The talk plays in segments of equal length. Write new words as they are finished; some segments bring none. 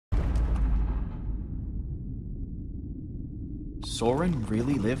Soren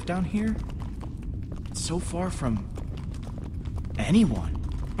really live down here? It's so far from... anyone.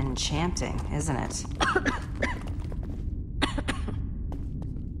 Enchanting, isn't it?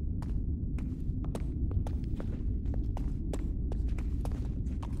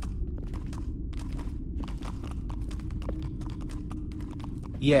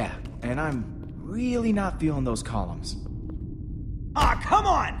 Yeah, and I'm really not feeling those columns. Ah, come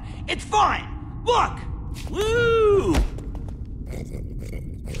on! It's fine! Look! Woo!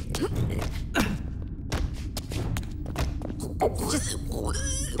 Just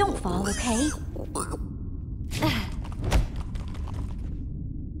don't fall, okay?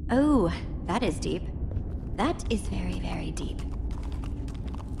 Oh, that is deep. That is very, very deep.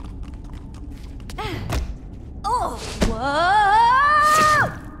 Oh! Whoa!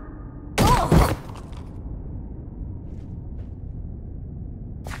 Oh!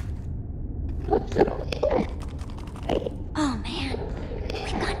 Oh man,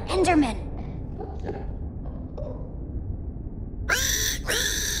 we've got Enderman.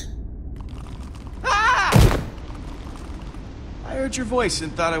 I heard your voice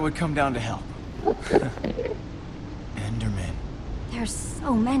and thought I would come down to help. Enderman. There's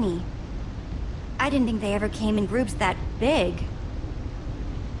so many. I didn't think they ever came in groups that big.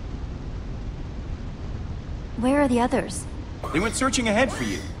 Where are the others? They went searching ahead for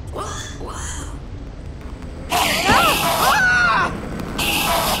you.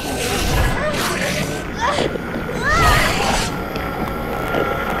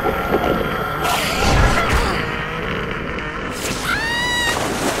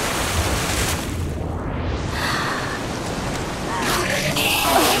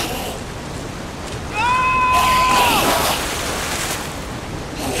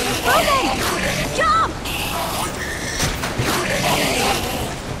 Jump!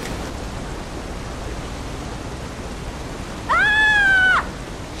 Ah!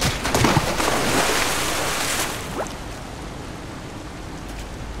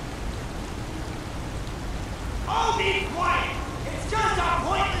 All be quiet! It's just a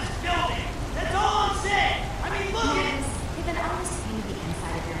pointless building! That's all I'm saying! I mean, look at... If an artist painted the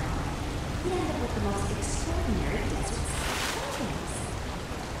inside of your home, you'd end up with the most extraordinary desert buildings.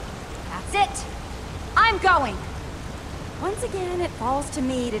 That's it! I'm going! Once again, it falls to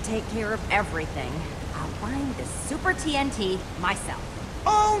me to take care of everything. I'll find this Super TNT myself.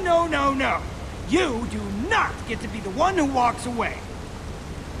 Oh, no, no, no! You do not get to be the one who walks away!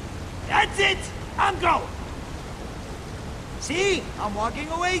 That's it! I'm going! See? I'm walking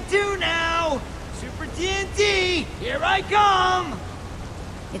away too now! Super TNT, here I come!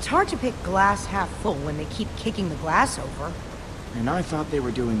 It's hard to pick glass half full when they keep kicking the glass over. And I thought they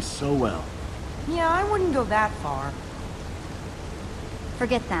were doing so well. Yeah, I wouldn't go that far.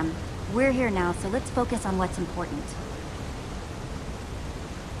 Forget them. We're here now, so let's focus on what's important.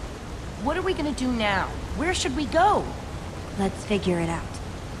 What are we gonna do now? Where should we go? Let's figure it out.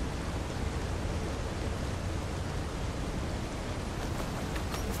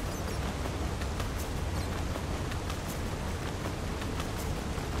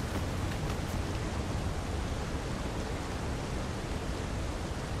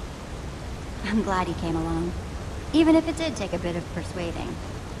 I'm glad he came along. Even if it did take a bit of persuading.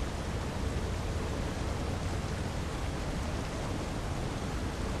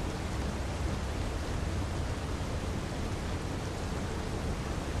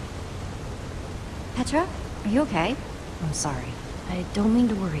 Petra, are you okay? I'm sorry. I don't mean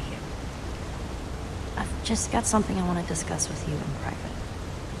to worry you. I've just got something I want to discuss with you in private.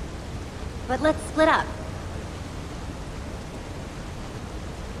 But let's split up.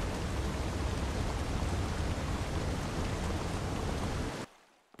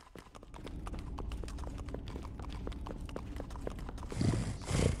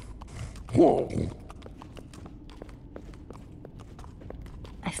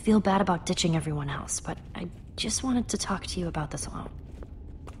 I feel bad about ditching everyone else, but I just wanted to talk to you about this alone.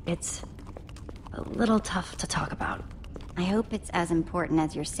 It's a little tough to talk about. I hope it's as important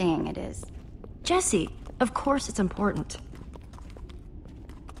as you're saying it is. Jesse, of course it's important.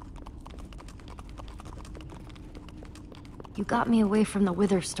 You got me away from the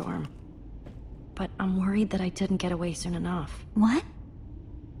Wither Storm, but I'm worried that I didn't get away soon enough. What?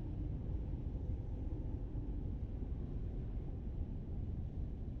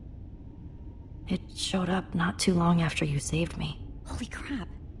 It showed up not too long after you saved me. Holy crap.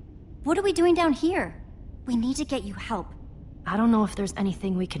 What are we doing down here? We need to get you help. I don't know if there's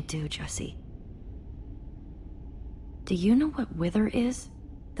anything we can do, Jesse. Do you know what Wither is?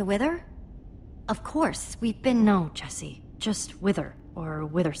 The Wither? Of course, we've been... No, Jesse. Just Wither, or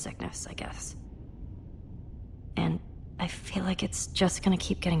Wither sickness, I guess. And I feel like it's just gonna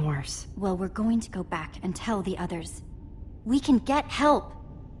keep getting worse. Well, we're going to go back and tell the others. We can get help.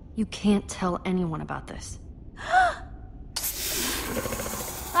 You can't tell anyone about this.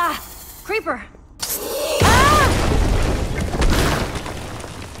 Ah! Creeper! Ah!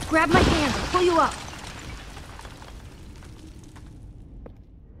 Grab my hand, I'll pull you up.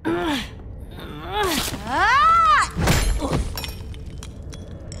 Ah!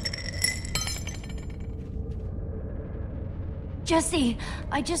 Jesse,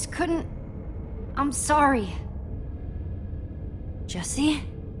 I just couldn't... I'm sorry. Jesse?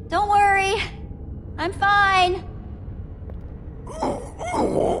 Don't worry. I'm fine.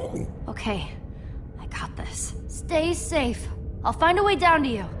 Okay, I got this. Stay safe. I'll find a way down to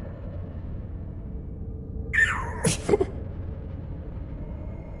you.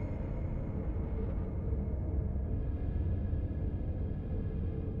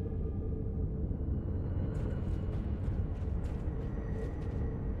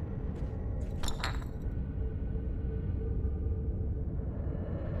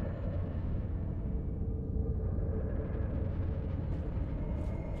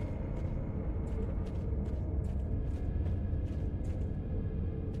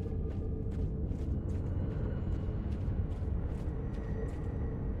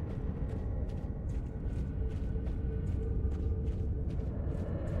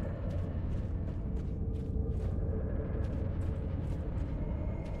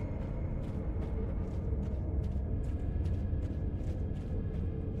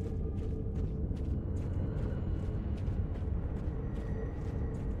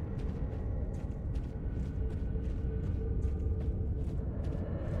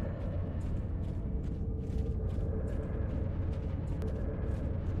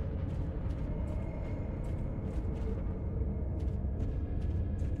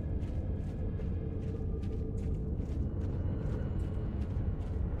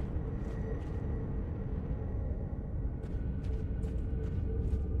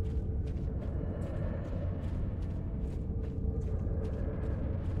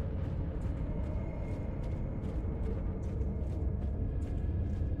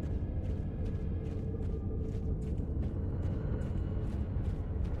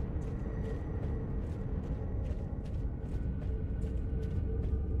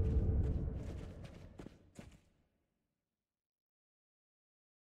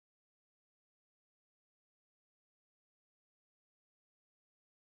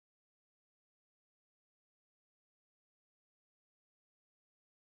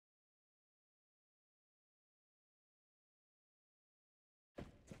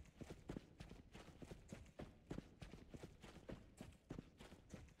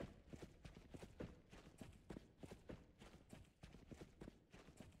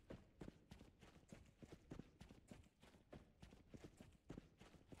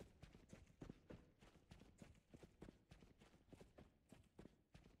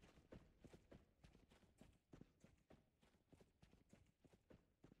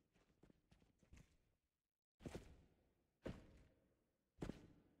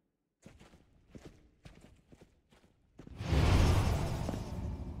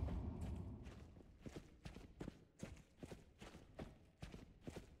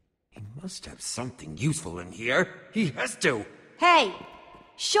 Must have something useful in here. He has to. Hey!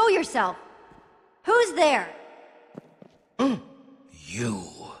 Show yourself! Who's there? You.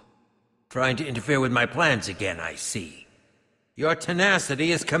 Trying to interfere with my plans again, I see. Your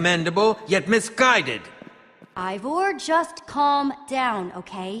tenacity is commendable, yet misguided. Ivor, just calm down,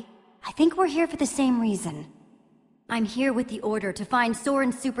 okay? I think we're here for the same reason. I'm here with the order to find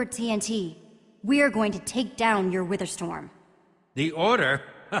Soren's Super TNT. We're going to take down your Witherstorm. The order?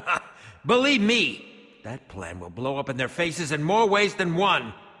 Believe me, that plan will blow up in their faces in more ways than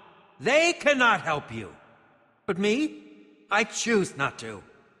one. They cannot help you. But me? I choose not to.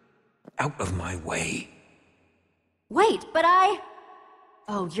 Out of my way. Wait, but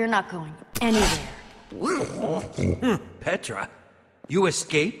Oh, you're not going anywhere. Petra, you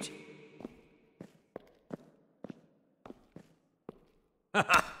escaped?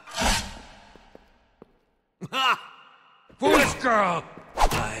 Foolish girl!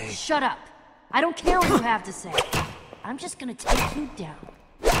 Shut up. I don't care what you have to say. I'm just gonna take you down.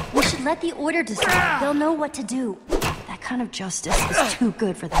 We should let the order decide. They'll know what to do. That kind of justice is too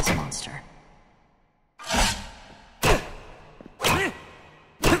good for this monster.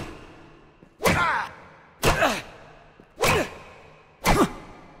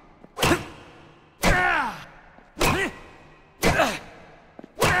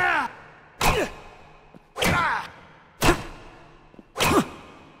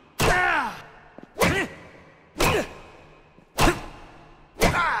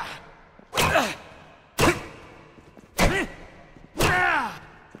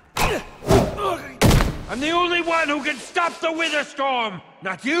 who can stop the Wither Storm!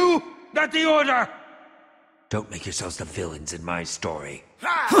 Not you, not the Order! Don't make yourselves the villains in my story.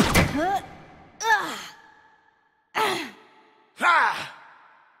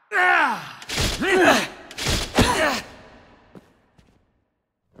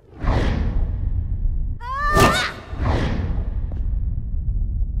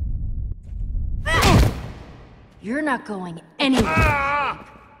 You're not going anywhere. Ah!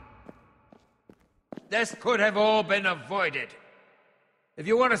 This could have all been avoided. If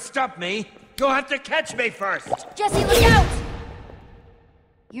you want to stop me, you'll have to catch me first! Jesse, look out!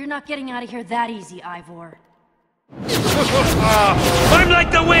 You're not getting out of here that easy, Ivor. I'm like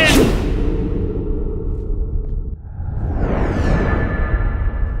the wind!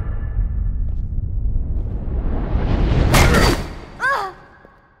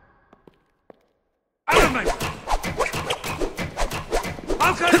 Out of my...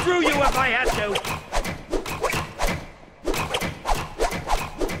 I'll cut through you if I have to!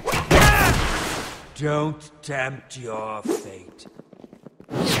 Don't tempt your fate.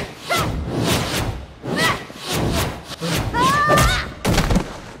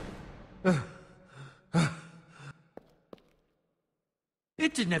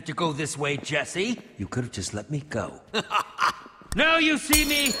 It didn't have to go this way, Jesse. You could have just let me go. Now you see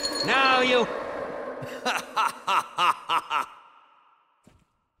me! Now you...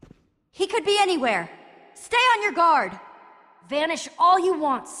 He could be anywhere. Stay on your guard. Vanish all you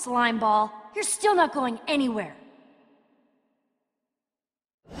want, Slimeball. You're still not going anywhere.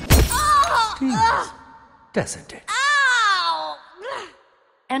 Doesn't it? Ow!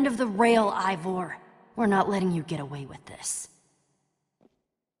 End of the rail, Ivor. We're not letting you get away with this.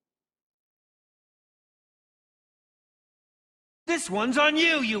 This one's on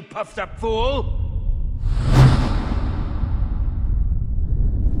you, you puffed up fool!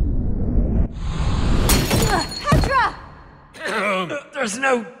 Petra! There's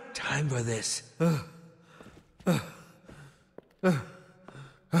no time for this.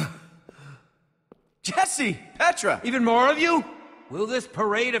 Jesse! Petra! Even more of you? Will this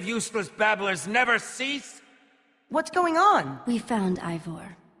parade of useless babblers never cease? What's going on? We found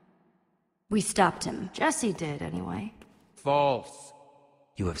Ivor. We stopped him. Jesse did, anyway. False.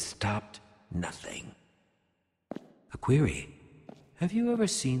 You have stopped nothing. A query. Have you ever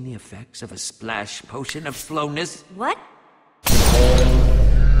seen the effects of a splash potion of slowness? What?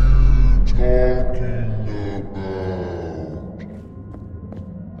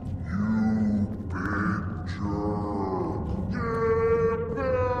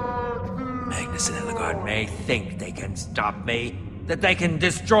 Magnus and Ellegaard may think they can stop me, that they can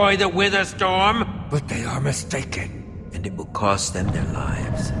destroy the Wither Storm, but they are mistaken, and it will cost them their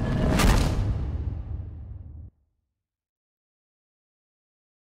lives.